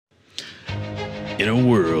In a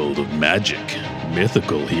world of magic,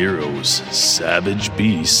 mythical heroes, savage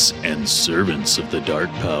beasts, and servants of the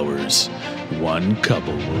dark powers, one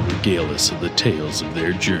couple will regale us of the tales of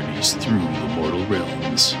their journeys through the mortal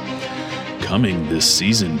realms. Coming this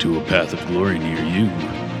season to a path of glory near you,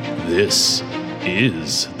 this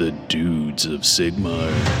is the Dudes of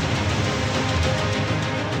Sigmar.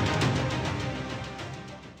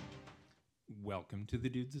 Welcome to the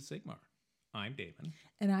Dudes of Sigmar. I'm David.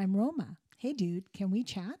 And I'm Roma. Hey, dude, can we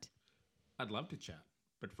chat? I'd love to chat,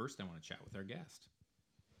 but first I want to chat with our guest.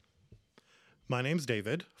 My name's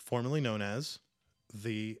David, formerly known as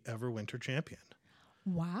the Everwinter Champion.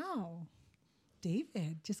 Wow.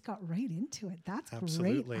 David just got right into it. That's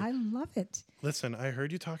Absolutely. Great. I love it. Listen, I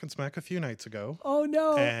heard you talking smack a few nights ago. Oh,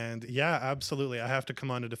 no. And yeah, absolutely. I have to come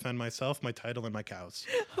on to defend myself, my title, and my cows.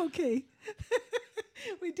 Okay.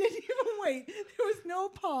 We didn't even wait. There was no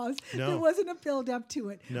pause. No. There wasn't a build up to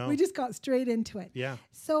it. No. We just got straight into it. Yeah.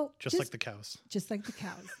 So Just like the cows. Just like the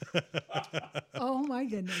cows. Oh my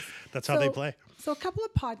goodness. That's how they play. So a couple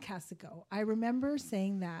of podcasts ago, I remember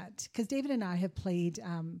saying that because David and I have played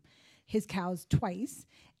his cows twice.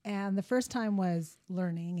 And the first time was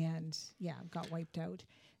learning and got wiped out.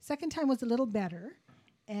 Second time was a little better.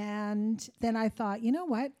 And then I thought, you know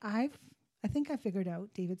what? I think I figured out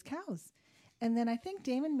David's cows. And then I think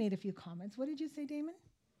Damon made a few comments. What did you say, Damon?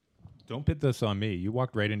 Don't put this on me. You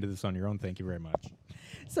walked right into this on your own. Thank you very much.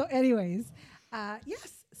 So anyways,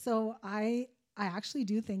 yes. So I actually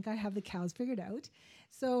do think I have the cows figured out.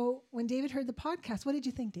 So when David heard the podcast, what did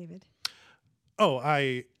you think, David? Oh,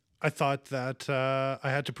 I thought that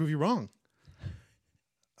I had to prove you wrong.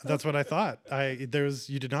 That's what I thought.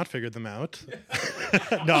 You did not figure them out.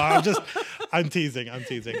 No, I'm teasing.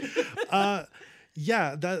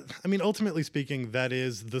 Yeah, ultimately speaking, that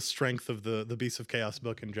is the strength of the Beasts of Chaos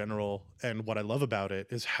book in general. And what I love about it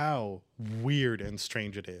is how weird and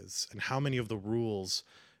strange it is and how many of the rules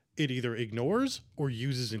it either ignores or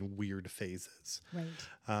uses in weird phases. Right.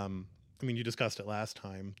 You discussed it last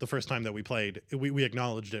time. The first time that we played, we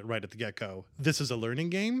acknowledged it right at the get-go. This is a learning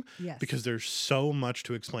game because there's so much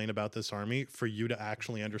to explain about this army for you to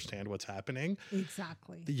actually understand what's happening.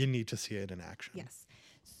 Exactly. You need to see it in action. Yes.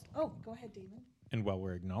 Oh, go ahead, David. And while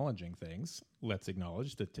we're acknowledging things, let's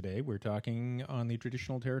acknowledge that today we're talking on the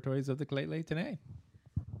traditional territories of the Lheidli T'enneh.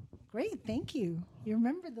 Great, thank you. You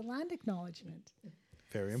remembered the land acknowledgement.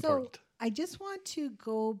 Very important. So I just want to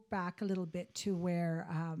go back a little bit to where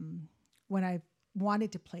when I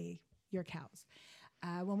wanted to play your cows.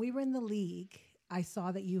 When we were in the league, I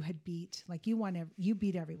saw that you had beat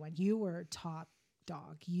everyone. You were top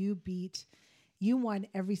dog. You won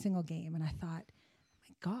every single game. And I thought,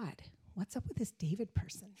 my God, what's up with this David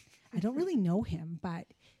person? I don't really know him, but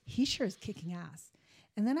he sure is kicking ass.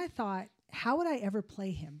 And then I thought, how would I ever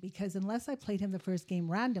play him? Because unless I played him the first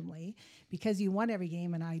game randomly, because you won every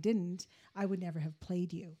game and I didn't, I would never have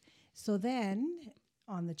played you. So then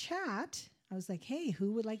on the chat, I was like, hey,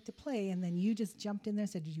 who would like to play? And then you just jumped in there and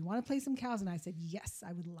said, did you want to play some cows? And I said, yes,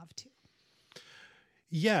 I would love to.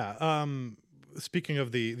 Yeah. Speaking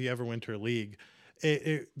of the Everwinter League,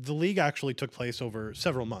 the league actually took place over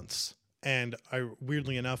several months. And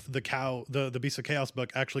weirdly enough, the Beast of Chaos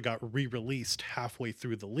book actually got re-released halfway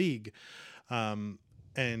through the league. And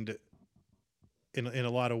in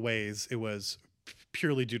a lot of ways, it was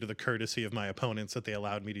purely due to the courtesy of my opponents that they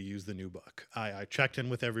allowed me to use the new book. I checked in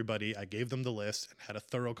with everybody. I gave them the list and had a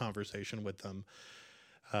thorough conversation with them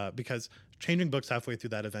because changing books halfway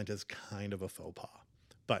through that event is kind of a faux pas.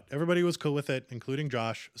 But everybody was cool with it, including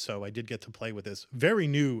Josh, so I did get to play with this very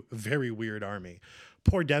new, very weird army.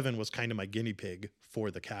 Poor Devin was kind of my guinea pig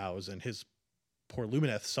for the cows, and his poor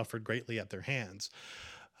Lumineth suffered greatly at their hands.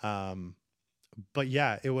 But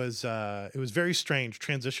yeah, it was very strange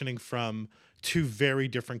transitioning from two very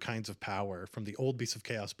different kinds of power, from the old Beasts of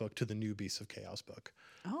Chaos book to the new Beasts of Chaos book.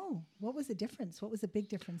 Oh, what was the difference? What was the big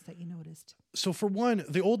difference that you noticed? So for one,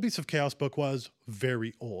 the old Beasts of Chaos book was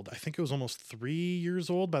very old. I think it was almost 3 years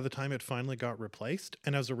old by the time it finally got replaced.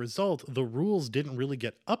 And as a result, the rules didn't really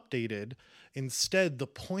get updated. Instead, the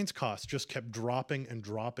points cost just kept dropping and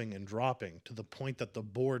dropping and dropping to the point that the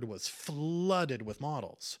board was flooded with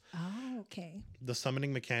models. Oh, okay. The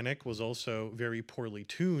summoning mechanic was also very poorly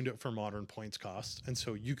tuned for modern points costs. And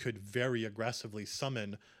so you could very aggressively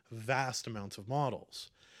summon vast amounts of models.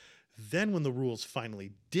 Then when the rules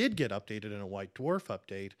finally did get updated in a White Dwarf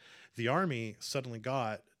update, the army suddenly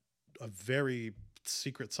got a very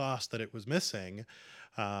secret sauce that it was missing,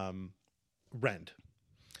 Rend.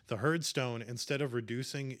 The Herd Stone, instead of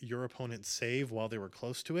reducing your opponent's save while they were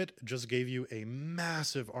close to it, just gave you a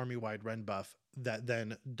massive army-wide Rend buff that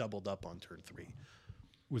then doubled up on turn 3.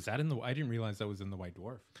 Was that in the? I didn't realize that was in the White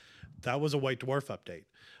Dwarf. That was a White Dwarf update.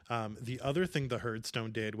 The other thing the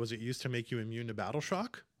Herdstone did was it used to make you immune to battle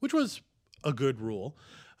shock, which was a good rule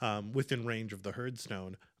within range of the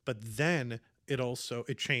Herdstone. But then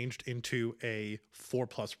it changed into a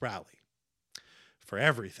 4+ rally for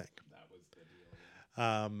everything. That was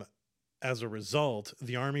the deal. As a result,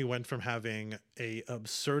 the army went from having a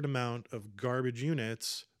absurd amount of garbage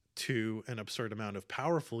units to an absurd amount of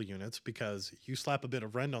powerful units, because you slap a bit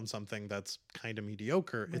of rend on something that's kind of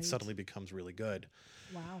mediocre, Right. it suddenly becomes really good.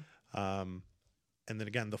 Wow. And then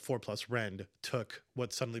again, the 4+ rend took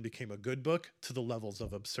what suddenly became a good book to the levels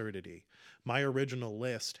of absurdity. My original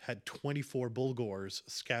list had 24 Bulgors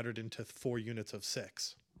scattered into 4 units of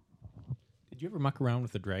 6. Did you ever muck around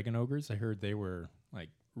with the Dragon Ogres? I heard they were like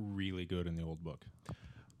really good in the old book.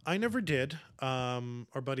 I never did.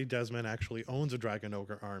 Our buddy Desmond actually owns a Dragon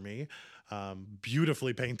Ogre army,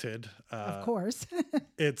 beautifully painted. Of course.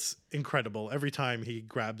 It's incredible. Every time he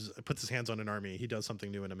puts his hands on an army, he does something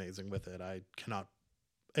new and amazing with it. I cannot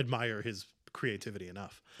admire his creativity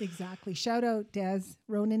enough. Exactly. Shout out, Des,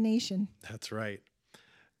 Ronin Nation. That's right.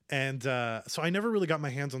 And so I never really got my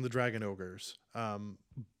hands on the Dragon Ogres.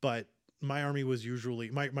 But my army was usually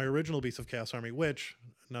my original Beasts of Chaos army, which,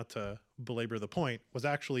 not to belabor the point, was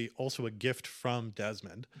actually also a gift from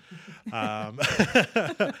Desmond.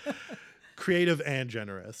 Creative and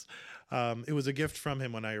generous. It was a gift from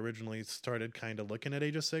him when I originally started kind of looking at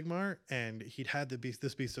Age of Sigmar, and he'd had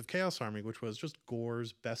this Beast of Chaos army, which was just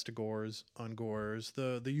Gores, Best of Gores, Ungores,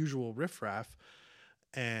 the usual riffraff,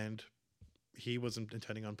 and he wasn't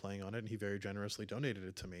intending on playing on it, and he very generously donated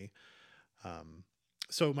it to me.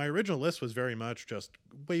 So my original list was very much just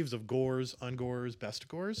waves of Gores, Ungores, Best of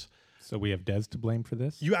Gores. So we have Des to blame for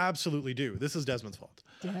this? You absolutely do. This is Desmond's fault.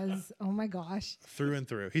 Des, oh my gosh. Through and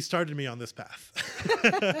through. He started me on this path.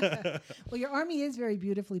 Well, your army is very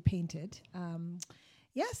beautifully painted.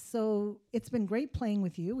 Yes, so it's been great playing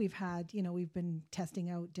with you. We've been testing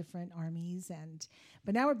out different armies,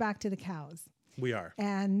 but now we're back to the cows. We are.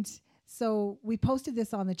 And so we posted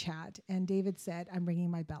this on the chat, and David said, I'm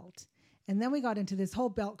bringing my belt. And then we got into this whole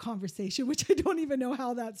belt conversation, which I don't even know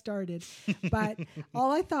how that started. But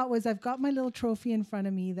all I thought was, I've got my little trophy in front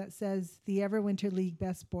of me that says the Everwinter League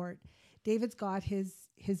Best Sport. David's got his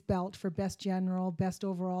belt for best general, best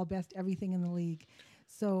overall, best everything in the league.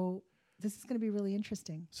 So this is going to be really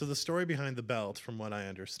interesting. So the story behind the belt, from what I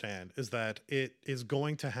understand, is that it is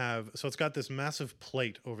going to have... So it's got this massive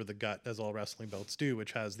plate over the gut, as all wrestling belts do,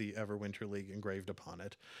 which has the Everwinter League engraved upon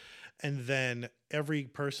it. And then every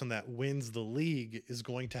person that wins the league is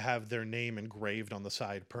going to have their name engraved on the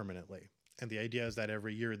side permanently. And the idea is that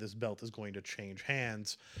every year this belt is going to change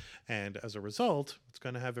hands. And as a result, it's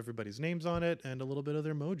going to have everybody's names on it and a little bit of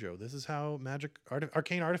their mojo. This is how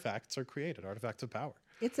arcane artifacts are created, artifacts of power.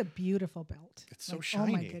 It's a beautiful belt. It's so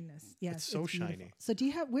shiny. Oh my goodness. Yes. It's so beautiful. shiny. So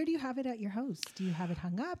where do you have it at your house? Do you have it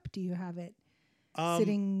hung up? Do you have it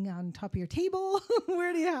sitting on top of your table?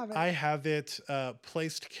 Where do you have it? I have it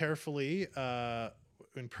placed carefully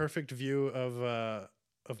in perfect view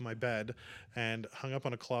of my bed and hung up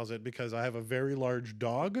on a closet, because I have a very large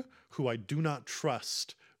dog who I do not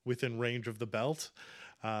trust within range of the belt.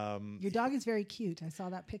 Your dog is very cute. I saw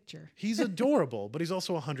that picture. He's adorable, but he's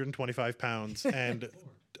also 125 pounds and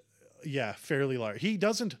yeah, fairly large. He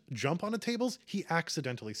doesn't jump onto tables. He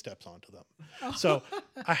accidentally steps onto them. Oh. So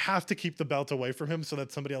I have to keep the belt away from him so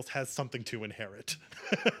that somebody else has something to inherit.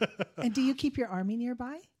 And do you keep your army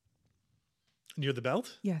nearby? Near the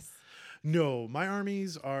belt? Yes. No, my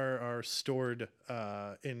armies are stored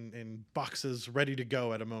in boxes ready to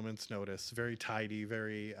go at a moment's notice. Very tidy,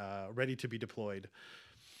 very ready to be deployed.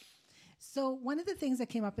 So one of the things that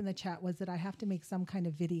came up in the chat was that I have to make some kind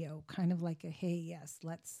of video, kind of like a, hey, yes,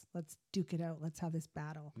 let's duke it out. Let's have this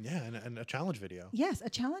battle. Yeah, and a challenge video. Yes, a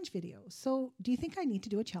challenge video. So do you think I need to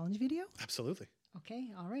do a challenge video? Absolutely. Okay,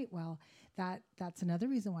 all right. Well, that's another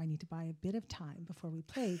reason why I need to buy a bit of time before we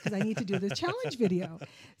play, because I need to do this challenge video.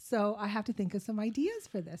 So I have to think of some ideas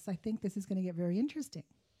for this. I think this is going to get very interesting.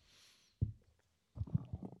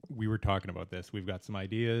 We were talking about this. We've got some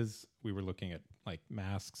ideas. We were looking at like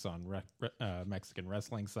masks on Mexican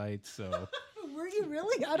wrestling sites. So were you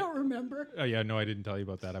really? I don't remember. Oh yeah, no, I didn't tell you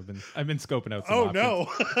about that. I've been scoping out some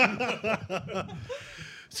options. No.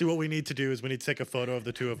 See, what we need to do is we need to take a photo of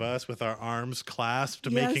the two of us with our arms clasped,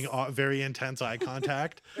 yes. making very intense eye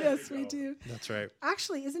contact. Yes, we do. That's right.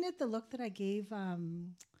 Actually, isn't it the look that I gave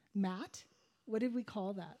Matt? What did we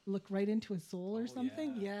call that? Look right into his soul or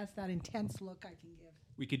something? Yeah. Yes, that intense look I can give.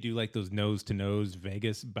 We could do like those nose to nose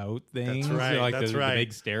Vegas bout things. right, Like that's the right.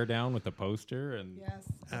 big stare down with the poster. And Yes.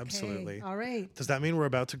 Okay. Absolutely. All right. Does that mean we're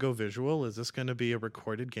about to go visual? Is this going to be a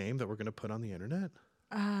recorded game that we're going to put on the internet?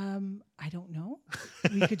 I don't know.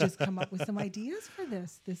 We could just come up with some ideas for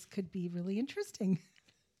this. This could be really interesting.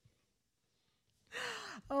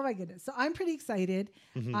 Oh my goodness. So I'm pretty excited.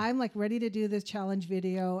 I'm like ready to do this challenge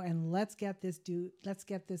video, and let's get this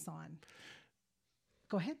on.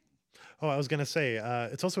 Go ahead. Oh, I was going to say,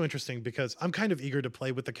 it's also interesting because I'm kind of eager to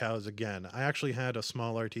play with the cows again. I actually had a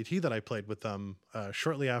small RTT that I played with them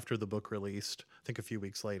shortly after the book released, I think a few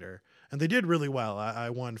weeks later. And they did really well.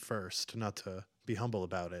 I won first, not to be humble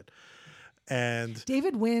about it. And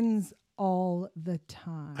David wins all the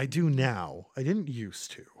time. I do now. I didn't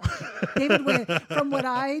used to. David wins. From what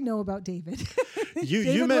I know about David. You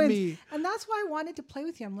David met wins. me. And that's why I wanted to play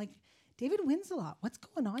with you. I'm like, David wins a lot. What's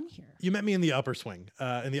going on here? You met me in the upper swing,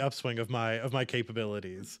 in the upswing of my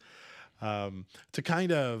capabilities. To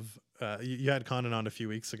kind of, you had Conan on a few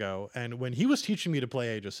weeks ago, and when he was teaching me to play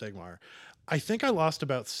Age of Sigmar, I think I lost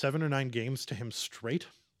about 7 or 9 games to him straight,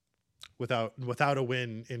 without a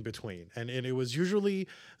win in between, and it was usually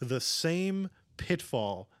the same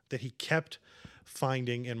pitfall that he kept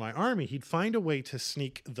finding in my army. He'd find a way to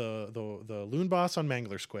sneak the loon boss on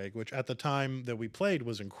Mangler Squig, which at the time that we played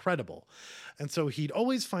was incredible. And so he'd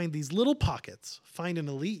always find these little pockets, find an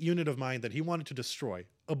elite unit of mine that he wanted to destroy,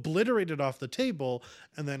 obliterate it off the table,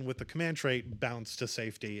 and then with the command trait, bounce to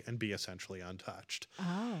safety and be essentially untouched.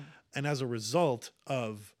 Oh. And as a result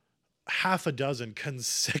of half a dozen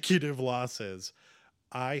consecutive losses,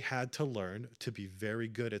 I had to learn to be very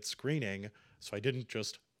good at screening so I didn't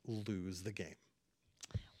just lose the game.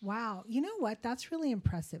 Wow. You know what? That's really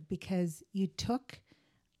impressive because you took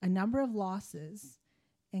a number of losses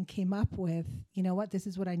and came up with, you know what, this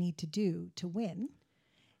is what I need to do to win.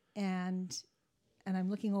 And I'm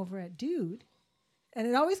looking over at Dude, and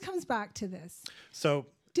it always comes back to this. So,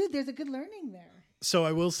 Dude, there's a good learning there. So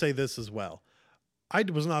I will say this as well. I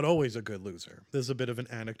was not always a good loser. This is a bit of an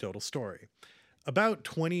anecdotal story. About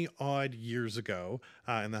 20 odd years ago,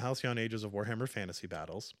 in the Halcyon Ages of Warhammer Fantasy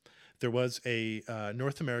Battles, there was a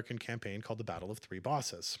North American campaign called the Battle of Three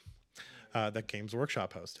Bosses that Games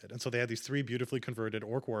Workshop hosted. And so they had these 3 beautifully converted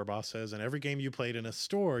orc war bosses, and every game you played in a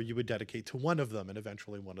store, you would dedicate to one of them, and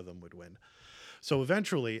eventually one of them would win. So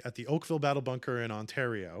eventually, at the Oakville Battle Bunker in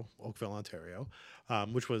Oakville, Ontario,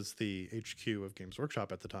 which was the HQ of Games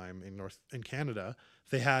Workshop at the time in Canada,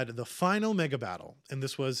 they had the final mega battle, and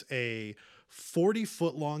this was a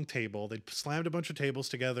 40-foot long table. They slammed a bunch of tables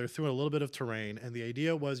together, threw in a little bit of terrain, and the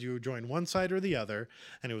idea was you would join one side or the other,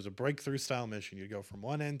 and it was a breakthrough style mission. You'd go from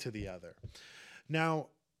one end to the other. Now,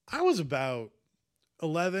 I was about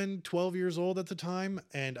 11, 12 years old at the time,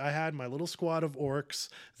 and I had my little squad of orcs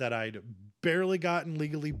that I'd barely gotten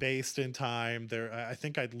legally based in time. I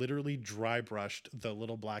think I'd literally dry brushed the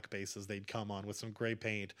little black bases they'd come on with some gray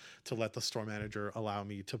paint to let the store manager allow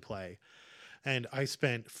me to play. And I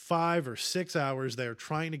spent 5 or 6 hours there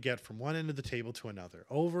trying to get from one end of the table to another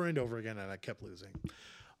over and over again, and I kept losing.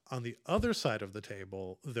 On the other side of the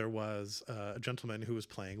table, there was a gentleman who was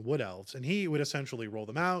playing Wood Elves, and he would essentially roll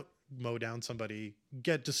them out, mow down somebody,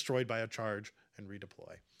 get destroyed by a charge, and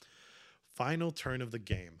redeploy. Final turn of the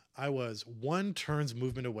game. I was 1 turn's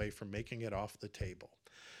movement away from making it off the table.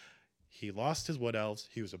 He lost his Wood Elves.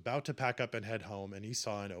 He was about to pack up and head home, and he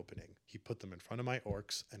saw an opening. He put them in front of my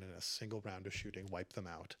orcs, and in a single round of shooting, wiped them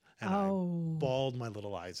out. And I bawled my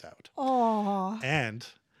little eyes out. Oh. And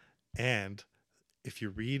if you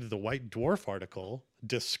read the White Dwarf article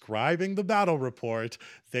describing the battle report,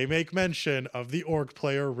 they make mention of the orc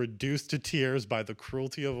player reduced to tears by the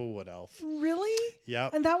cruelty of a wood elf. Really?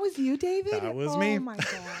 Yep. And that was you, David? That was me. Oh my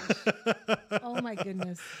gosh. Oh my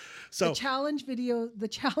goodness. So the challenge video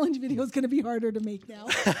is going to be harder to make now.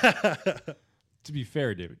 To be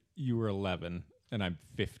fair, David, you were 11 and I'm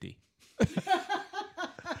 50.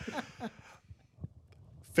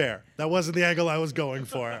 Fair. That wasn't the angle I was going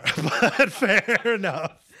for, but fair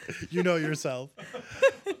enough. You know yourself.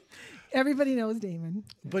 Everybody knows Damon.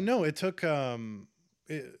 But no, it took, the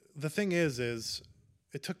thing is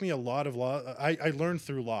it took me a lot of loss. I learned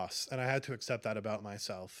through loss, and I had to accept that about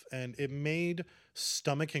myself. And it made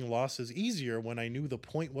stomaching losses easier when I knew the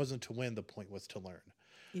point wasn't to win, the point was to learn.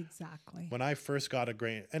 Exactly. When I first got a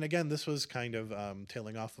grain, and again, this was kind of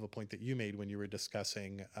tailing off of a point that you made when you were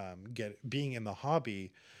discussing being in the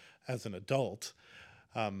hobby as an adult.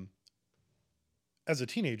 As a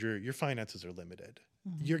teenager, your finances are limited.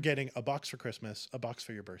 Mm-hmm. You're getting a box for Christmas, a box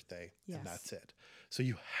for your birthday, and that's it. So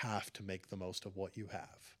you have to make the most of what you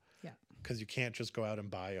have. Yeah. Because you can't just go out and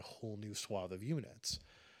buy a whole new swath of units.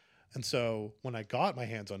 And so when I got my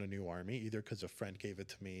hands on a new army, either because a friend gave it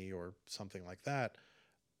to me or something like that,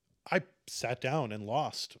 I sat down and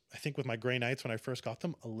lost, I think with my Grey Knights when I first got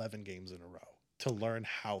them, 11 games in a row to learn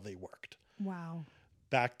how they worked. Wow.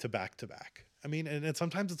 Back to back to back. I mean, and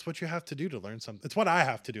sometimes it's what you have to do to learn something. It's what I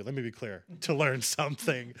have to do, let me be clear, to learn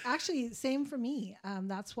something. Actually, same for me.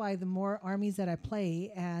 That's why the more armies that I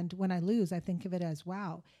play, and when I lose, I think of it as,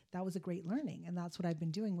 wow, that was a great learning. And that's what I've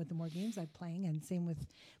been doing with the more games I'm playing, and same with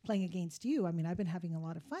playing against you. I mean, I've been having a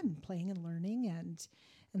lot of fun playing and learning, and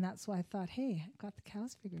that's why I thought, hey, I got the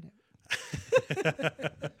cows figured out.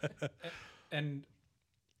 And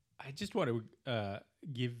I just want to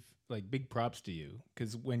give like big props to you,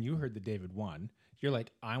 because when you heard the David won, you're like,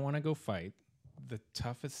 I want to go fight the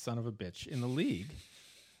toughest son of a bitch in the league.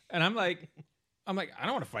 And I'm like, I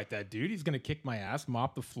don't want to fight that dude. He's going to kick my ass,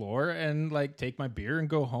 mop the floor, and like take my beer and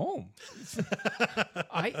go home.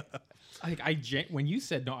 When you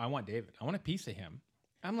said, no, I want David, I want a piece of him.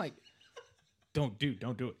 I'm like, don't do it.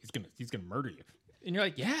 He's going to murder you. And you're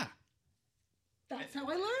like, yeah. That's how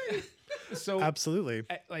I learned. So absolutely.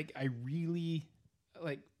 I really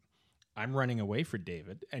I'm running away for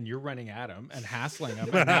David, and you're running at him and hassling him,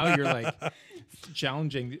 and now you're like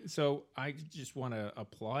challenging. So I just want to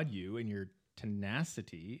applaud you and your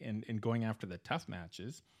tenacity in going after the tough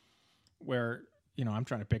matches, where I'm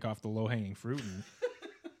trying to pick off the low hanging fruit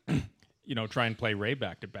and try and play Ray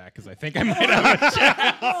back to back, because I think I might have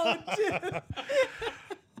a chance.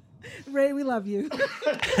 Ray, we love you.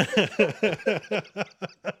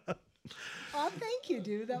 Oh, thank you,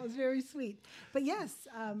 dude. That was very sweet. But yes,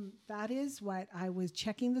 that is what I was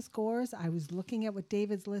checking the scores. I was looking at what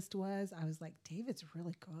David's list was. I was like, David's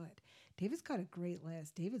really good. David's got a great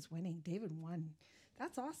list. David's winning. David won.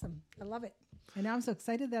 That's awesome. I love it. And now I'm so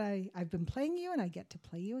excited that I've been playing you, and I get to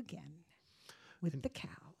play you again with the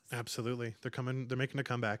cows. Absolutely. They're coming. They're making a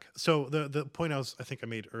comeback. So the point I think I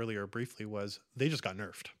made earlier briefly was they just got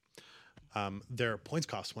nerfed. Their points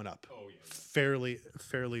cost went up fairly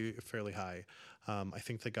high. I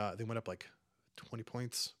think they went up like 20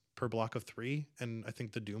 points per block of 3. And I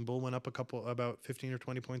think the Doom Bull went up about 15 or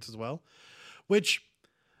 20 points as well, which,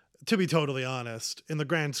 to be totally honest, in the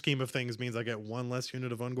grand scheme of things means I get one less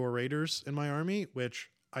unit of Ungor Raiders in my army, which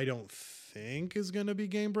I don't think is going to be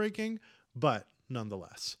game breaking, but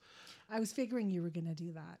nonetheless. I was figuring you were going to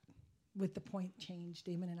do that with the point change.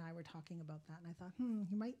 Damon and I were talking about that, and I thought,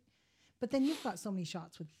 you might. But then you've got so many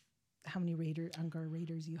shots with how many Ungor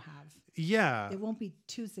Raiders you have. Yeah. It won't be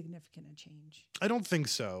too significant a change. I don't think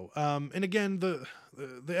so. And again, the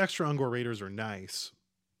extra Ungor Raiders are nice,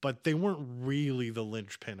 but they weren't really the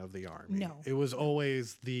linchpin of the army. No. It was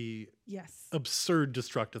always the absurd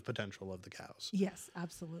destructive potential of the cows. Yes,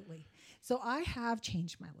 absolutely. So I have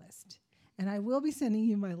changed my list, and I will be sending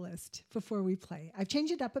you my list before we play. I've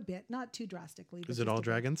changed it up a bit, not too drastically. Is it all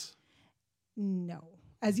dragons? No.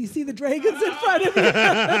 As you see the dragons in front of me.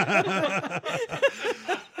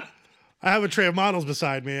 I have a tray of models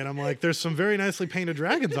beside me, and I'm like, there's some very nicely painted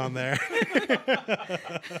dragons on there.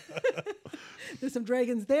 There's some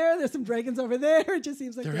dragons there. There's some dragons over there. It just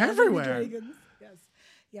seems like they're everywhere. Dragons.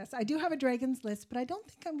 Yes, I do have a dragons list, but I don't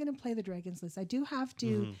think I'm going to play the dragons list. I do have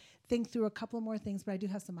to think through a couple more things, but I do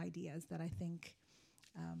have some ideas that I think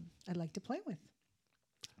I'd like to play with.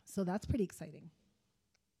 So that's pretty exciting.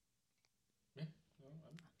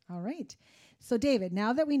 All right. So, David,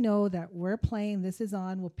 now that we know that we're playing, this is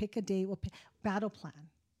on, we'll pick a date, battle plan.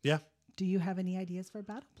 Yeah. Do you have any ideas for a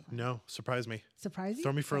battle plan? No. Surprise me. Surprise you?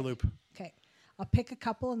 Throw me for a loop. Okay. I'll pick a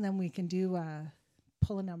couple, and then we can do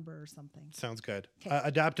pull a number or something. Sounds good. Okay.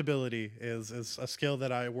 Adaptability is a skill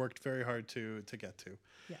that I worked very hard to get to.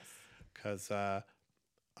 Yes. Because I'm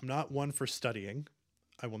not one for studying.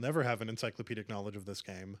 I will never have an encyclopedic knowledge of this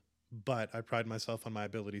game, but I pride myself on my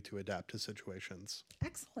ability to adapt to situations.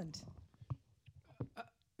 Excellent.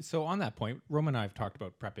 So on that point, Roma and I have talked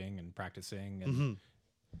about prepping and practicing, and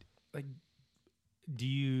do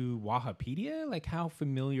you Wahapedia? Like, how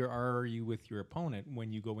familiar are you with your opponent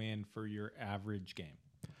when you go in for your average game?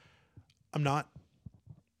 I'm not.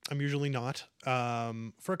 I'm usually not,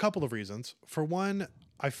 for a couple of reasons. For one,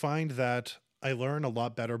 I find that I learn a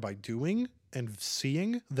lot better by doing and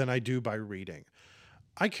seeing than I do by reading.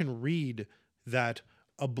 I can read that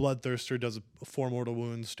a bloodthirster does 4 mortal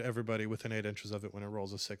wounds to everybody within 8 inches of it when it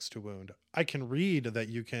rolls a 6 to wound. I can read that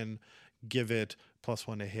you can give it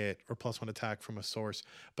 +1 to hit or +1 attack from a source.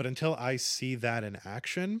 But until I see that in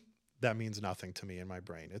action, that means nothing to me in my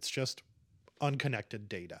brain. It's just unconnected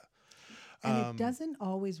data. And it doesn't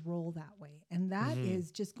always roll that way. And that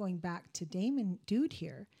is just going back to Damon Dude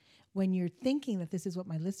here. When you're thinking that this is what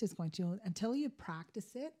my list is going to, until you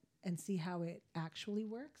practice it and see how it actually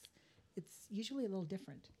works, it's usually a little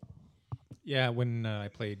different. Yeah, when I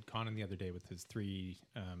played Conan the other day with his 3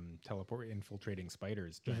 teleport infiltrating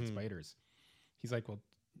spiders, giant spiders, he's like, well,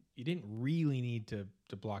 you didn't really need to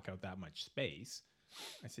block out that much space.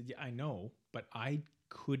 I said, yeah, I know, but I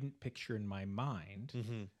couldn't picture in my mind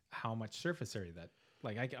how much surface area that,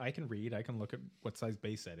 like, I can read, I can look at what size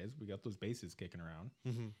base set is. We got those bases kicking around.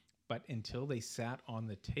 But until they sat on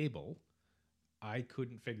the table, I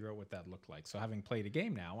couldn't figure out what that looked like. So having played a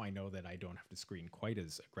game now, I know that I don't have to screen quite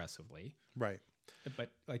as aggressively. Right. But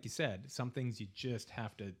like you said, some things you just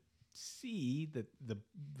have to see that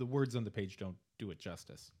the words on the page don't do it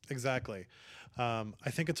justice. Exactly. I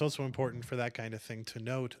think it's also important for that kind of thing to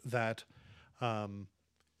note that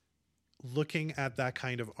looking at that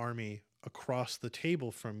kind of army across the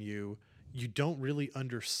table from you, you don't really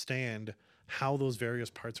understand how those various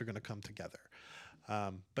parts are going to come together.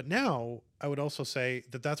 But now I would also say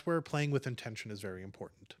that that's where playing with intention is very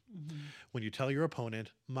important. When you tell your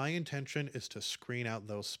opponent, my intention is to screen out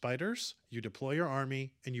those spiders, you deploy your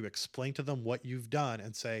army and you explain to them what you've done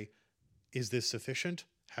and say, is this sufficient?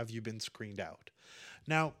 Have you been screened out?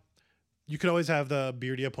 Now, you could always have the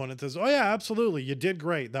beardy opponent that says, oh yeah, absolutely. You did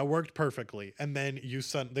great. That worked perfectly. And then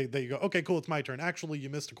they go, okay, cool. It's my turn. Actually, you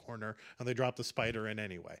missed a corner and they drop the spider in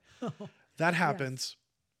anyway. That happens. Yes.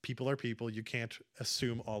 People are people. You can't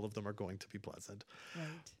assume all of them are going to be pleasant. Right.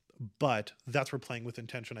 But that's where playing with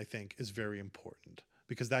intention, I think, is very important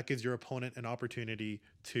because that gives your opponent an opportunity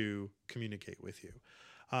to communicate with you.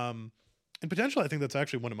 And potentially, I think that's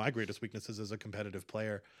actually one of my greatest weaknesses as a competitive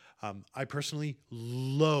player. I personally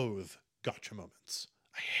loathe gotcha moments.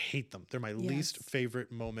 I hate them. They're my least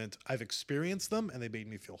favorite moment. I've experienced them and they made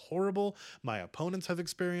me feel horrible. My opponents have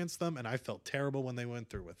experienced them and I felt terrible when they went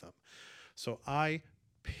through with them. So I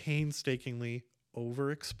painstakingly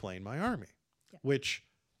over-explain my army, which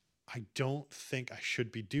I don't think I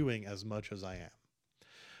should be doing as much as I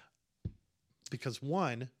am. Because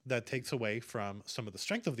one, that takes away from some of the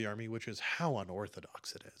strength of the army, which is how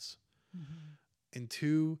unorthodox it is. And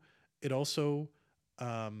two, it also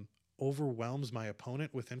overwhelms my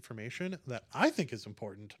opponent with information that I think is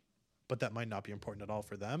important, but that might not be important at all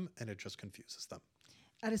for them, and it just confuses them.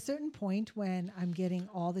 At a certain point when I'm getting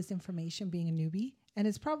all this information being a newbie, and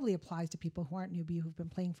it probably applies to people who aren't newbie, who've been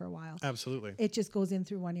playing for a while. Absolutely. It just goes in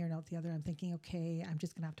through one ear and out the other. I'm thinking, okay, I'm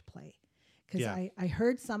just going to have to play. Because I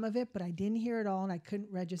heard some of it, but I didn't hear it all, and I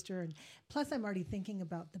couldn't register. And plus, I'm already thinking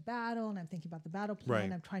about the battle, and I'm thinking about the battle plan.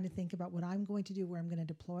 Right. I'm trying to think about what I'm going to do, where I'm going to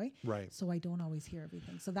deploy. Right. So I don't always hear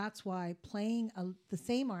everything. So that's why playing the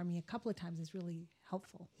same army a couple of times is really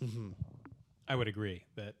helpful. I would agree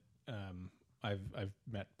that I've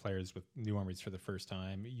met players with new armies for the first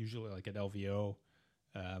time, usually like at LVO.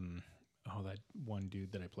 That one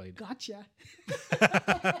dude that I played. Gotcha.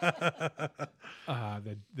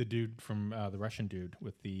 The dude from the Russian dude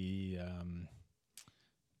with the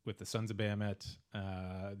Sons of Bahamut,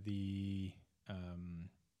 the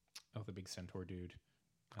big centaur dude.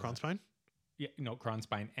 Kronspine?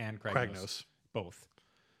 Kronspine and Kragnos. Both.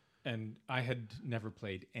 And I had never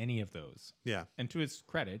played any of those. Yeah. And to his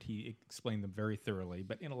credit, he explained them very thoroughly,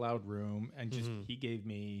 but in a loud room, and just he gave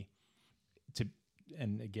me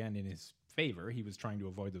and again, in his favor, he was trying to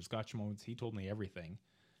avoid those gotcha moments. He told me everything.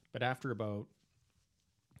 But after about,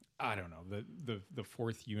 I don't know, the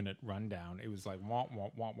fourth unit rundown, it was like, wah, wah,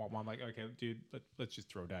 wah, wah, wah. I'm like, okay, dude, let's just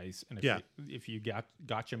throw dice. And if you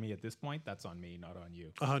gotcha me at this point, that's on me, not on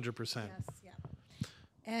you. 100%. Yes, yeah.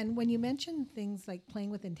 And when you mentioned things like playing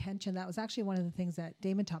with intention, that was actually one of the things that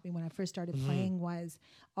Damon taught me when I first started playing was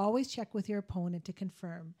always check with your opponent to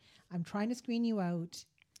confirm. I'm trying to screen you out.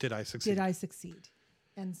 Did I succeed?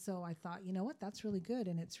 And so I thought, you know what, that's really good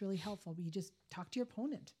and it's really helpful. But you just talk to your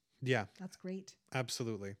opponent. Yeah. That's great.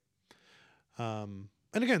 Absolutely. And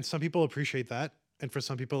again, some people appreciate that. And for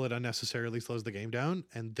some people, it unnecessarily slows the game down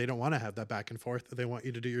and they don't want to have that back and forth. They want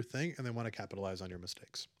you to do your thing and they want to capitalize on your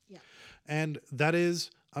mistakes. Yeah. And that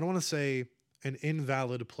is, I don't want to say an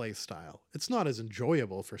invalid play style. It's not as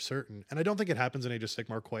enjoyable for certain. And I don't think it happens in Age of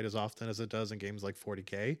Sigmar quite as often as it does in games like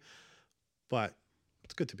 40K, but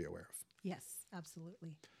it's good to be aware of. Yes,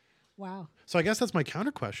 absolutely. Wow. So I guess that's my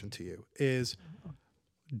counter question to you is,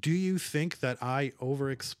 do you think that I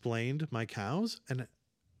over-explained my cows? And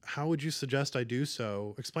how would you suggest I do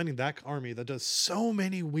so, explaining that army that does so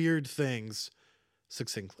many weird things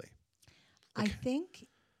succinctly? Okay. I think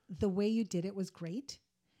the way you did it was great.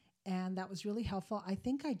 And that was really helpful. I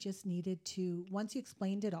think I just needed to, once you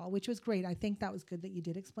explained it all, which was great, I think that was good that you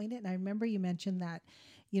did explain it. And I remember you mentioned that,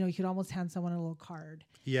 you could almost hand someone a little card.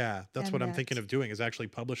 Yeah, that's what I'm thinking of doing, is actually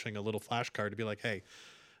publishing a little flashcard to be like, hey,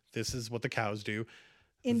 this is what the cows do.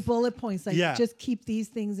 in bullet points, like Yeah. just keep these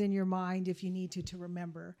things in your mind if you need to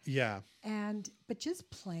remember. Yeah, But just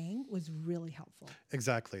playing was really helpful.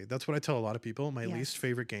 exactly. That's what I tell a lot of people. My Yes. least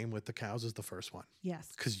favorite game with the cows is the first one.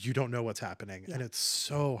 Yes. Because you don't know what's happening. Yeah. And it's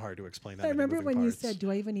so hard to explain that. I many remember moving when you parts. said,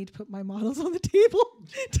 do I even need to put my models on the table?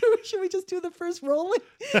 Should we just do the first rolling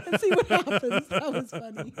and see what happens? That was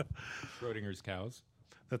funny. Schrodinger's cows.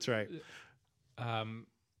 That's right.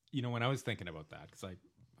 You know, when I was thinking about that, because I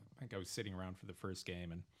think I was sitting around for the first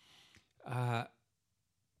game, and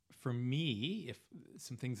for me, if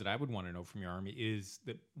some things that I would want to know from your army is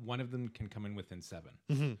that one of them can come in within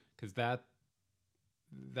 7, because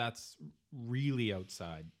that's really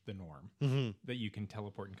outside the norm. That you can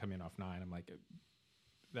teleport and come in off 9. I'm like,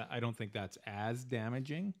 I don't think that's as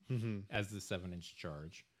damaging as the 7-inch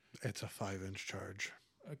charge. It's a 5-inch charge.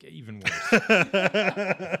 Okay, even worse.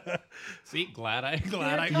 See, glad I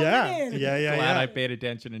Yeah. paid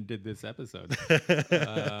attention and did this episode.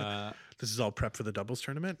 This is all prep for the doubles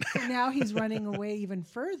tournament. So now he's running away even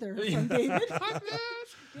further from David.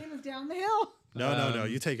 David's down the hill. No.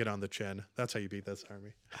 You take it on the chin. That's how you beat this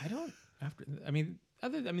army. I don't.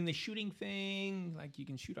 The shooting thing, like you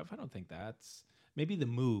can shoot off. I don't think that's maybe the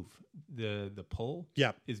move, the pull.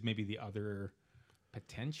 Yeah. Is maybe the other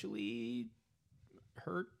potentially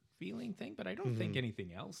hurt feeling thing, but I don't think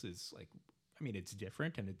anything else is like. I mean, it's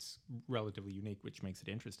different and it's relatively unique, which makes it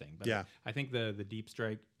interesting. But Yeah. I think the deep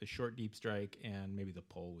strike, the short deep strike, and maybe the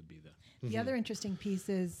pull would be The other interesting piece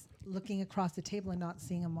is looking across the table and not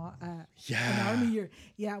seeing an army.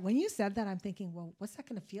 Yeah, when you said that, I'm thinking, well, what's that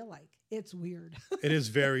going to feel like? It's weird. It is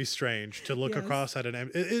very strange to look Yes. across at it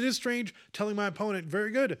is strange telling my opponent,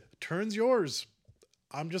 very good, turn's yours.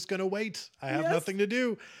 I'm just going to wait. I have Yes. nothing to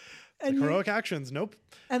do. And Heroic actions. Nope.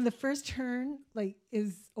 And the first turn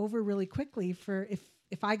is over really quickly. For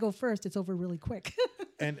if I go first, it's over really quick.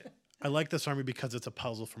 And I like this army because it's a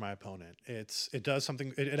puzzle for my opponent. It does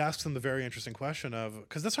something. It asks them the very interesting question of,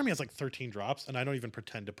 because this army has like 13 drops, and I don't even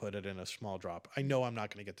pretend to put it in a small drop. I know I'm not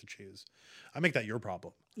going to get to choose. I make that your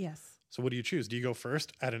problem. Yes. So what do you choose? Do you go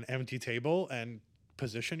first at an empty table and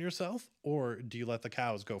position yourself, or do you let the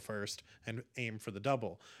cows go first and aim for the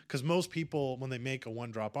double? Because most people, when they make a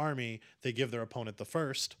 1-drop army, they give their opponent the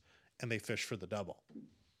first and they fish for the double.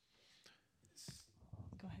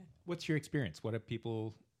 Go ahead. What's your experience? What do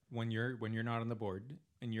people, when you're not on the board,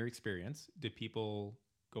 in your experience, do people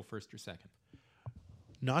go first or second?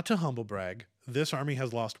 Not to humble brag, this army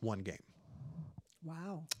has lost 1 game.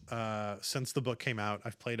 Wow. Since the book came out,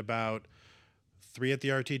 I've played about 3 at the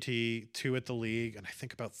RTT, 2 at the league, and I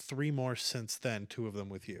think about 3 more since then, 2 of them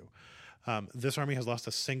with you. This army has lost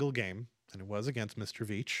a single game, and it was against Mr.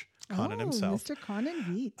 Veach, Conan himself. Mr. Conan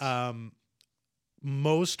Veach.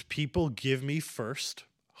 Most people give me first,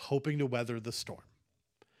 hoping to weather the storm.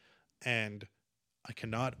 And I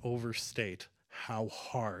cannot overstate how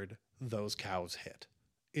hard those cows hit.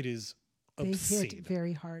 It is They obscene. hit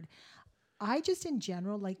very hard. I just in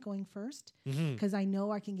general like going first because I know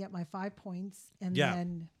I can get my 5 points and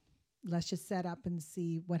then let's just set up and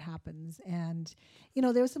see what happens. And,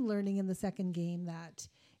 there was some learning in the second game that,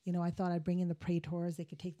 I thought I'd bring in the Praetors. They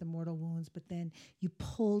could take the mortal wounds, but then you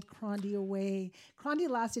pulled Crondy away. Crondy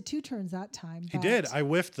lasted 2 turns that time. He did. I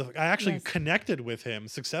whiffed. I actually Yes. connected with him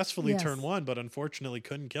successfully Yes. turn 1, but unfortunately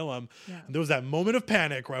couldn't kill him. Yeah. And there was that moment of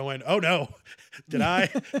panic where I went, oh no, did I?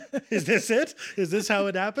 Is this it? Is this how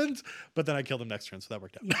it happens? But then I killed him next turn, so that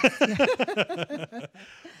worked out.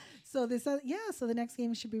 So so the next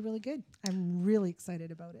game should be really good. I'm really excited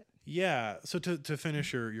about it. Yeah. So to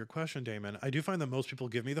finish your question, Damon, I do find that most people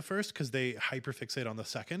give me the first because they hyperfixate on the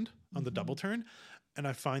second, on the double turn. And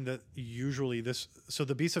I find that usually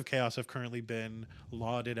the Beasts of Chaos have currently been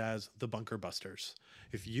lauded as the bunker busters.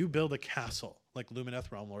 If you build a castle, like Lumineth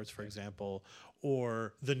Realm Lords, for example,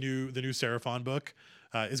 or the new Seraphon book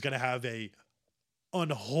is going to have a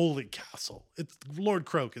unholy castle. Lord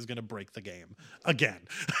Croak is going to break the game again.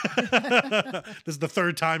 This is the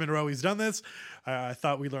 3rd time in a row he's done this. I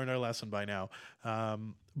thought we learned our lesson by now.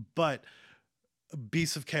 But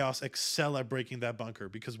Beasts of Chaos excel at breaking that bunker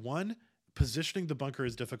because 1, positioning the bunker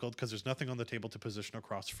is difficult because there's nothing on the table to position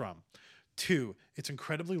across from. 2, it's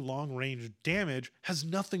incredibly long range damage, has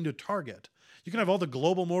nothing to target. You can have all the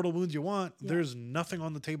global mortal wounds you want. Yeah. There's nothing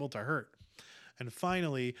on the table to hurt. And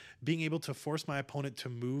finally, being able to force my opponent to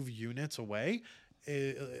move units away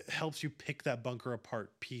it helps you pick that bunker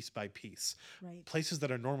apart piece by piece. Right. Places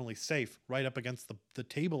that are normally safe right up against the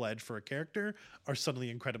table edge for a character are suddenly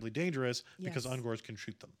incredibly dangerous because Yes. Ungors can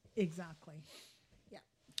shoot them. Exactly. Yeah.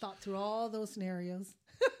 Thought through all those scenarios.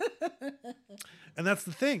 And that's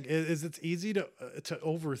the thing is it's easy to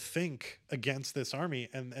overthink against this army,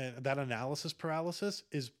 and that analysis paralysis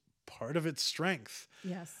is part of its strength.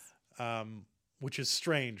 Yes. Which is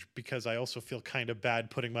strange because I also feel kind of bad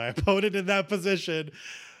putting my opponent in that position.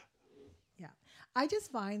 Yeah. I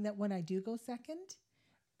just find that when I do go second,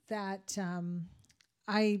 that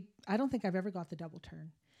I don't think I've ever got the double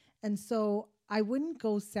turn. And so I wouldn't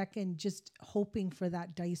go second just hoping for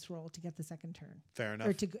that dice roll to get the second turn. Fair enough.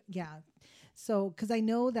 Or So, because I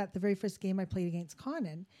know that the very first game I played against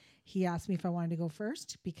Conan, he asked me if I wanted to go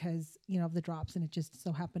first because, of the drops, and it just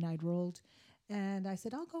so happened I'd rolled. And I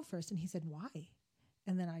said, I'll go first. And he said, why?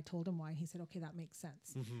 And then I told him why. And he said, okay, that makes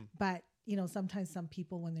sense. Mm-hmm. But, sometimes some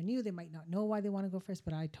people, when they're new, they might not know why they want to go first,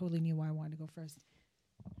 but I totally knew why I wanted to go first.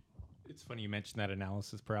 It's funny you mentioned that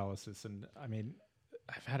analysis paralysis. And I mean,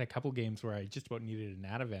 I've had a couple games where I just about needed an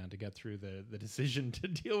Ativan to get through the decision to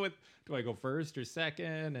deal with, do I go first or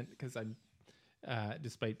second? And because I'm,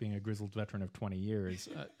 despite being a grizzled veteran of 20 years,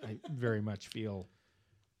 I very much feel,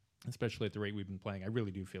 especially at the rate we've been playing, I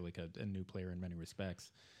really do feel like a new player in many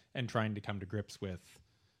respects, and trying to come to grips with,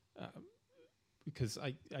 because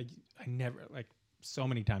I never, like, so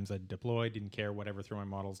many times I deployed, didn't care, whatever, throw my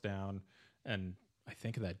models down. And I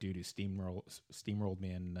think of that dude who steamrolled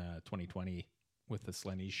me in 2020 with the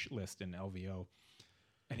Slanish list in LVO.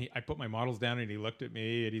 And I put my models down and he looked at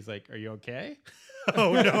me and he's like, "Are you okay?"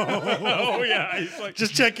 Oh, no. Oh, yeah. He's like,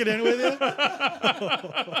 just checking in with you?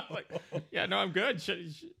 like, yeah, no, I'm good.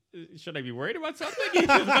 Should I be worried about something? He's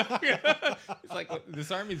like, this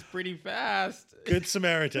army's pretty fast. Good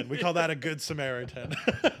Samaritan. We call that a good Samaritan.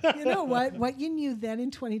 You know what? What you knew then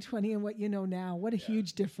in 2020 and what you know now, what a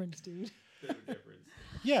huge difference, dude.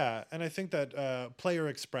 Yeah, and I think that player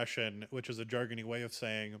expression, which is a jargony way of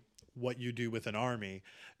saying what you do with an army,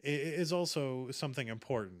 is also something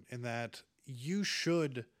important in that you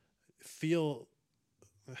should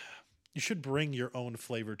bring your own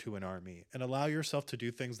flavor to an army and allow yourself to do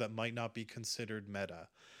things that might not be considered meta.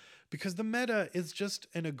 Because the meta is just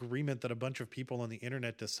an agreement that a bunch of people on the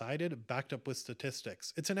internet decided, backed up with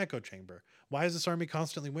statistics. It's an echo chamber. Why is this army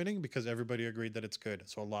constantly winning? Because everybody agreed that it's good.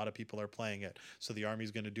 So a lot of people are playing it. So the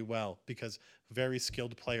army's going to do well because very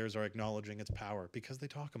skilled players are acknowledging its power because they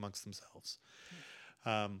talk amongst themselves.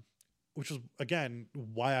 Which is, again,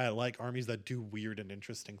 why I like armies that do weird and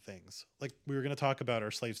interesting things. Like we were going to talk about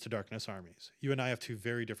our Slaves to Darkness armies. You and I have two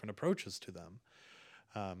very different approaches to them.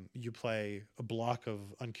 You play a block of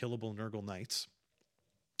unkillable Nurgle Knights,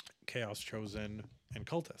 Chaos Chosen, and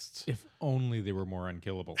Cultists. If only they were more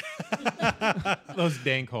unkillable. Those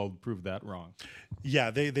Dankhold proved that wrong.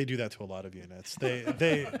 Yeah, they do that to a lot of units.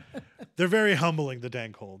 They're very humbling, the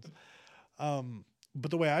Dankhold.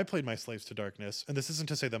 But the way I played my Slaves to Darkness, and this isn't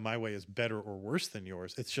to say that my way is better or worse than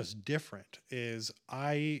yours, it's just different, is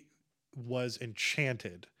I was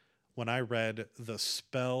enchanted when I read the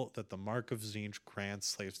spell that the Mark of Tzeentch grants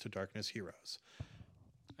Slaves to Darkness heroes.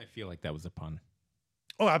 I feel like that was a pun.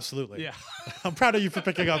 Oh, absolutely. Yeah. I'm proud of you for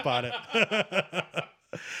picking up on it.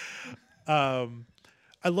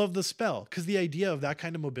 I love the spell because the idea of that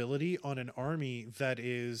kind of mobility on an army that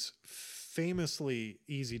is famously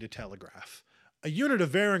easy to telegraph. A unit of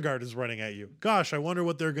Varangard is running at you. Gosh, I wonder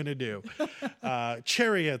what they're going to do.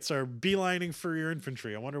 Chariots are beelining for your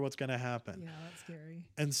infantry. I wonder what's going to happen. Yeah, that's scary.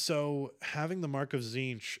 And so having the Mark of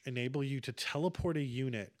Tzeentch enable you to teleport a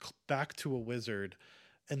unit back to a wizard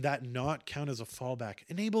and that not count as a fallback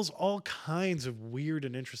enables all kinds of weird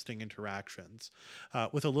and interesting interactions.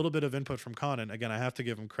 With a little bit of input from Conan, again, I have to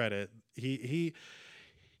give him credit.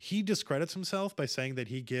 He discredits himself by saying that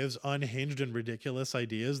he gives unhinged and ridiculous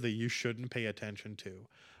ideas that you shouldn't pay attention to.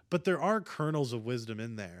 But there are kernels of wisdom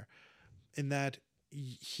in there in that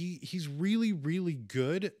he's really, really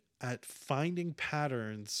good at finding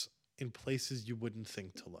patterns in places you wouldn't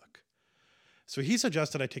think to look. So he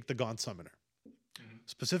suggested I take the Gaunt Summoner,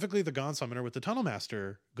 specifically the Gaunt Summoner with the Tunnel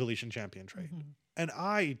Master Galician champion trait. Mm-hmm. And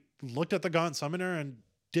I looked at the Gaunt Summoner and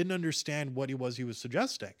didn't understand what he was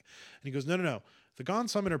suggesting. And he goes, no. The Gaunt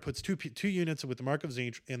Summoner puts two units with the Mark of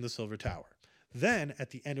Tzeentch in the Silver Tower. Then,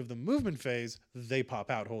 at the end of the movement phase, they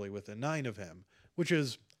pop out wholly within 9 of him, which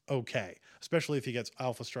is okay. Especially if he gets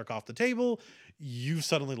Alpha Struck off the table, you've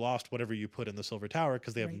suddenly lost whatever you put in the Silver Tower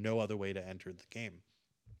because they have no other way to enter the game.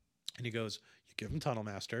 And he goes, you give him Tunnel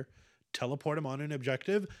Master, teleport him on an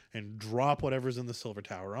objective, and drop whatever's in the Silver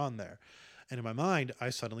Tower on there. And in my mind, I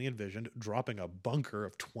suddenly envisioned dropping a bunker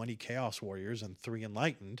of 20 Chaos Warriors and 3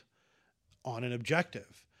 Enlightened on an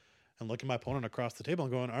objective and looking my opponent across the table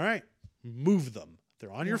and going, all right, move them.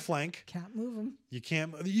 They're on your flank. Can't move them. You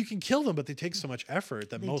can kill them, but they take so much effort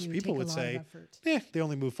that most people would say, they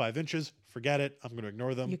only move 5 inches. Forget it. I'm going to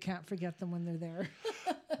ignore them. You can't forget them when they're there.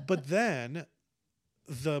 But then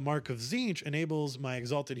the Mark of Tzeentch enables my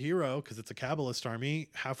exalted hero, because it's a Kabbalist army,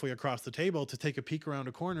 halfway across the table to take a peek around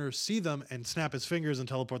a corner, see them, and snap his fingers and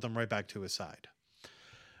teleport them right back to his side.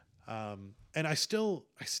 And I still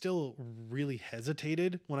really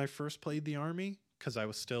hesitated when I first played the army, because I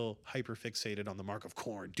was still hyper fixated on the Mark of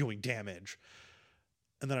Khorne doing damage.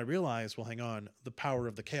 And then I realized, well, hang on, the power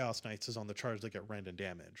of the Chaos Knights is on the charge that get random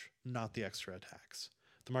damage, not the extra attacks.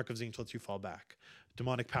 The Mark of Tzeentch lets you fall back.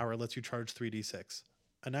 Demonic power lets you charge 3d6.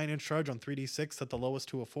 A 9-inch charge on 3d6 at the lowest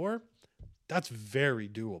to a 4, that's very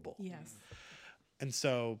doable. Yes. And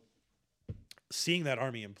so seeing that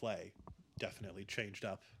army in play definitely changed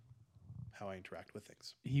up how I interact with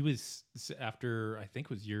things. He was, after I think it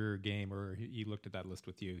was your game, or he looked at that list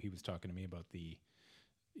with you, he was talking to me about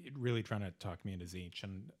really trying to talk me into Tzeentch,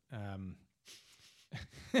 and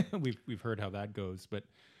we've heard how that goes, but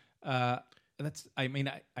that's, I mean,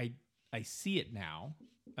 I see it now,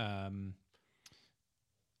 and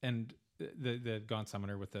the Gaunt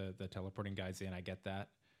Summoner with the teleporting guys in, I get that.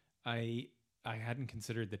 I hadn't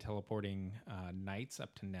considered the teleporting knights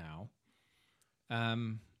up to now.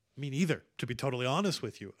 Me neither, to be totally honest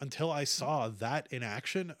with you. Until I saw that in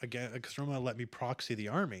action, again, because Roma let me proxy the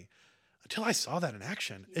army. Until I saw that in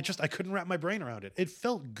action, I couldn't wrap my brain around it. It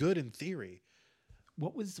felt good in theory.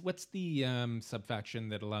 What's the subfaction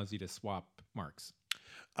that allows you to swap marks?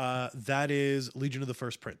 That is Legion of the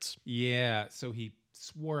First Prince. Yeah, so he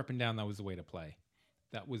swore up and down that was the way to play.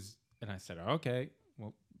 And I said, okay,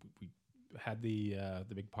 well, we had the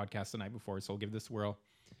big podcast the night before, so I'll give this a whirl.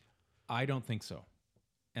 I don't think so.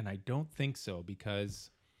 And I don't think so because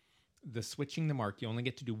the switching the mark, you only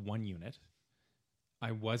get to do 1 unit.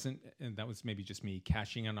 I wasn't, and that was maybe just me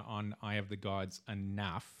cashing on Eye of the Gods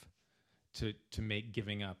enough to make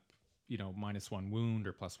giving up, -1 wound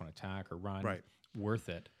or +1 attack or run worth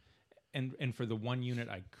it. And for the 1 unit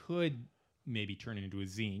I could maybe turn it into a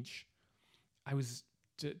Tzeentch, I was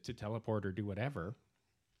to teleport or do whatever.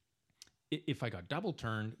 If I got double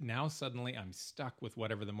turned, now suddenly I'm stuck with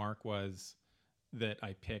whatever the mark was that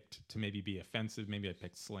I picked to maybe be offensive. Maybe I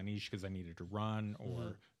picked Slaanesh because I needed to run,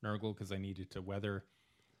 or Nurgle because I needed to weather.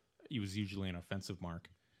 He was usually an offensive mark.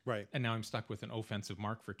 Right. And now I'm stuck with an offensive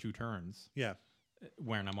mark for 2 turns. Yeah.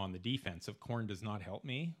 When I'm on the defensive. Khorne does not help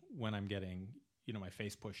me when I'm getting, my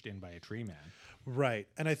face pushed in by a tree man. Right.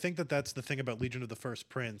 And I think that's the thing about Legion of the First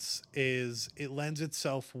Prince is it lends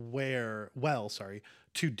itself to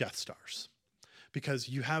Death Stars. Because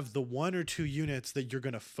you have the 1 or 2 units that you're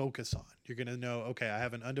going to focus on. You're going to know, okay, I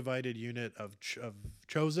have an undivided unit of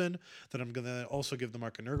Chosen that I'm going to also give the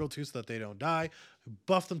Mark of Nurgle to so that they don't die.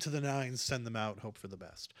 Buff them to the 9s, send them out, hope for the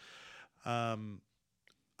best.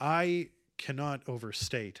 I cannot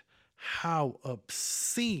overstate how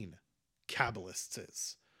obscene Kabbalists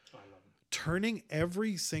is. Turning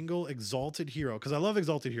every single exalted hero, because I love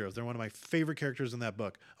exalted heroes. They're one of my favorite characters in that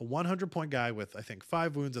book. A 100-point guy with, I think,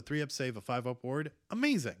 5 wounds, a 3-up save, a 5-up ward.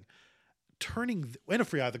 Amazing. And a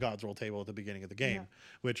free Eye of the Gods roll table at the beginning of the game,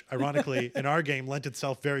 which ironically in our game lent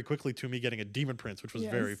itself very quickly to me getting a Demon Prince, which was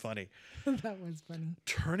very funny. That was funny.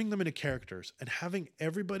 Turning them into characters and having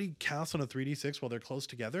everybody cast on a 3d6 while they're close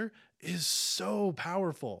together is so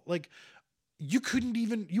powerful. Like, you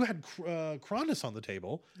had Cronus on the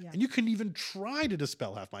table, and you couldn't even try to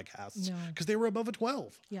dispel half my casts because they were above a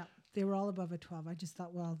 12. Yeah, they were all above a 12. I just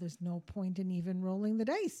thought, well, there's no point in even rolling the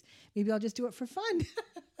dice. Maybe I'll just do it for fun.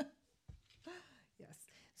 Yes.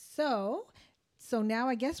 So now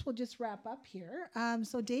I guess we'll just wrap up here.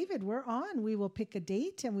 So David, we're on. We will pick a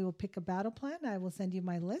date and we will pick a battle plan. I will send you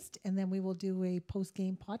my list, and then we will do a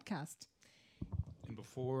post-game podcast. And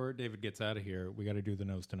before David gets out of here, we got to do the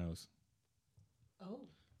nose to nose. Oh.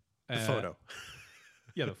 The photo.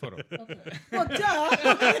 Yeah, the photo. Okay. Well,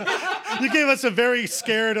 duh. You gave us a very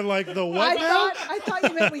scared and like the what now? I thought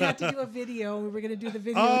you meant we had to do a video. We were going to do the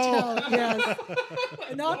video tell. Yes.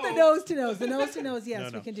 Not the nose to nose. The nose to nose,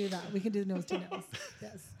 yes, no. We can do that. We can do the nose to nose.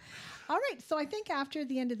 Yes. All right. So I think after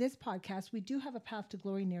the end of this podcast, we do have a Path to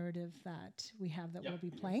Glory narrative that we have that we'll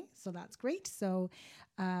be playing. So that's great. So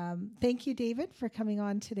thank you, David, for coming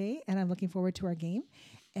on today. And I'm looking forward to our game.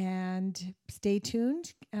 And stay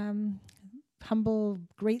tuned. Humble,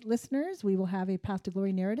 great listeners. We will have a Path to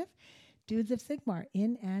Glory narrative. Dudes of Sigmar,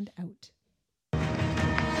 in and out.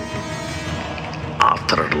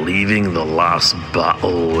 After leaving the last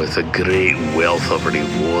battle with a great wealth of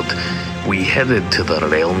reward, we headed to the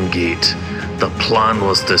Realm Gate, The plan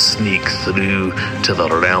was to sneak through to the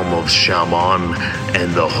realm of Shaman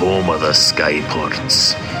and the home of the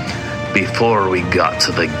Skyports. Before we got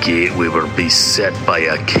to the gate, we were beset by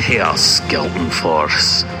a chaos skeleton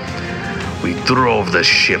force. We drove the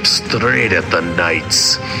ship straight at the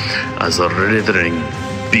knights. As a writhing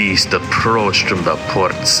beast approached from the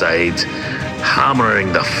port side,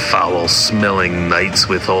 hammering the foul-smelling knights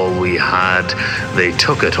with all we had, they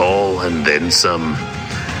took it all and then some.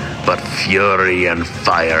 But fury and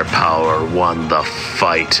firepower won the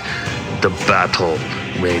fight. The battle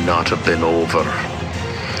may not have been over.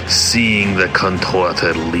 Seeing the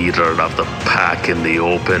contorted leader of the pack in the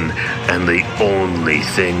open and the only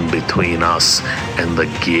thing between us and the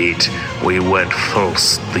gate, we went full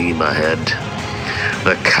steam ahead.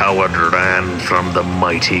 The coward ran from the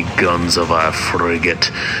mighty guns of our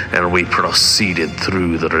frigate, and we proceeded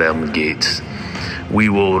through the realm gate. We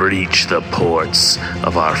will reach the ports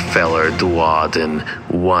of our feller Duaden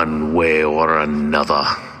one way or another.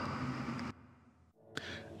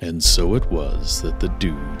 And so it was that the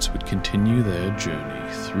dudes would continue their journey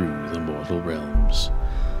through the mortal realms,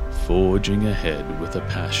 forging ahead with a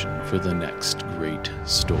passion for the next great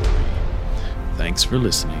story. Thanks for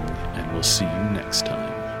listening, and we'll see you next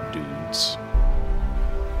time, dudes.